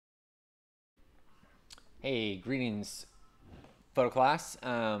Hey, greetings, photo class.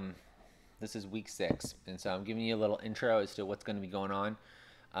 This is week 6, and so I'm giving you a little intro as to what's going to be going on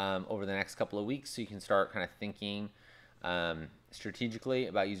over the next couple of weeks, so you can start kind of thinking strategically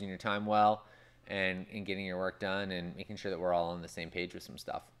about using your time well and getting your work done and making sure that we're all on the same page with some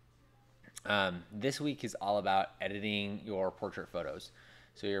stuff. This week is all about editing your portrait photos.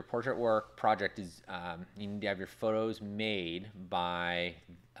 So your portrait work project is you need to have your photos made by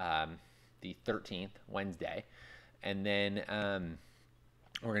the 13th, Wednesday, and then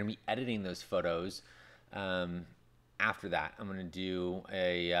we're going to be editing those photos after that. I'm going to do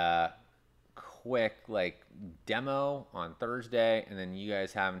a quick demo on Thursday, and then you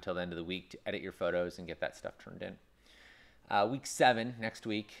guys have until the end of the week to edit your photos and get that stuff turned in. Week 7, next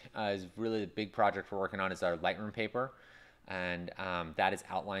week, is really the big project we're working on is our Lightroom paper, and that is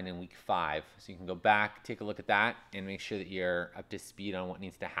outlined in week 5. So you can go back, take a look at that, and make sure that you're up to speed on what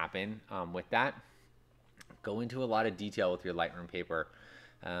needs to happen with that. Go into a lot of detail with your Lightroom paper.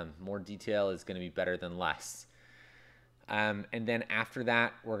 More detail is going to be better than less. And then after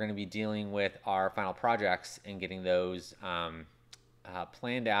that, we're going to be dealing with our final projects and getting those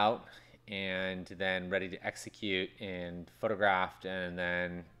planned out and then ready to execute and photographed and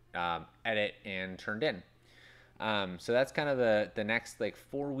then edit and turned in. So that's kind of the next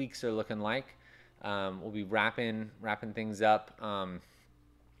 4 weeks are looking like. We'll be wrapping things up. The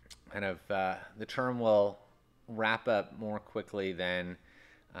term will wrap up more quickly than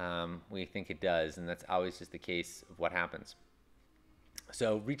we think it does, and that's always just the case of what happens.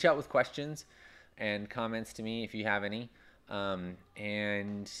 So reach out with questions and comments to me if you have any.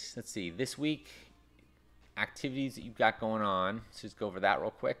 And let's see, this week, activities that you've got going on. Let's just go over that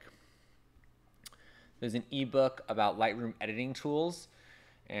real quick. There's an ebook about Lightroom editing tools,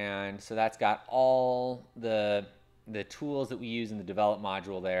 and so that's got all the tools that we use in the develop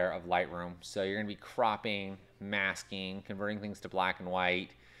module there of Lightroom. So you're going to be cropping, masking, converting things to black and white,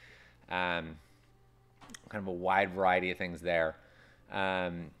 kind of a wide variety of things there.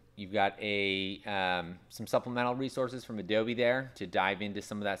 You've got some supplemental resources from Adobe there to dive into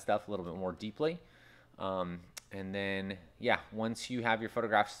some of that stuff a little bit more deeply. And then, yeah, once you have your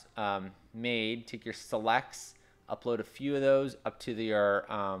photographs made, take your selects, upload a few of those up to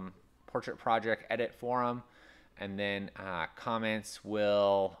your portrait project edit forum, and then comments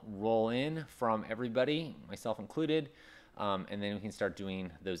will roll in from everybody, myself included, and then we can start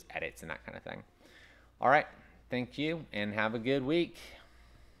doing those edits and that kind of thing. All right, thank you, and have a good week.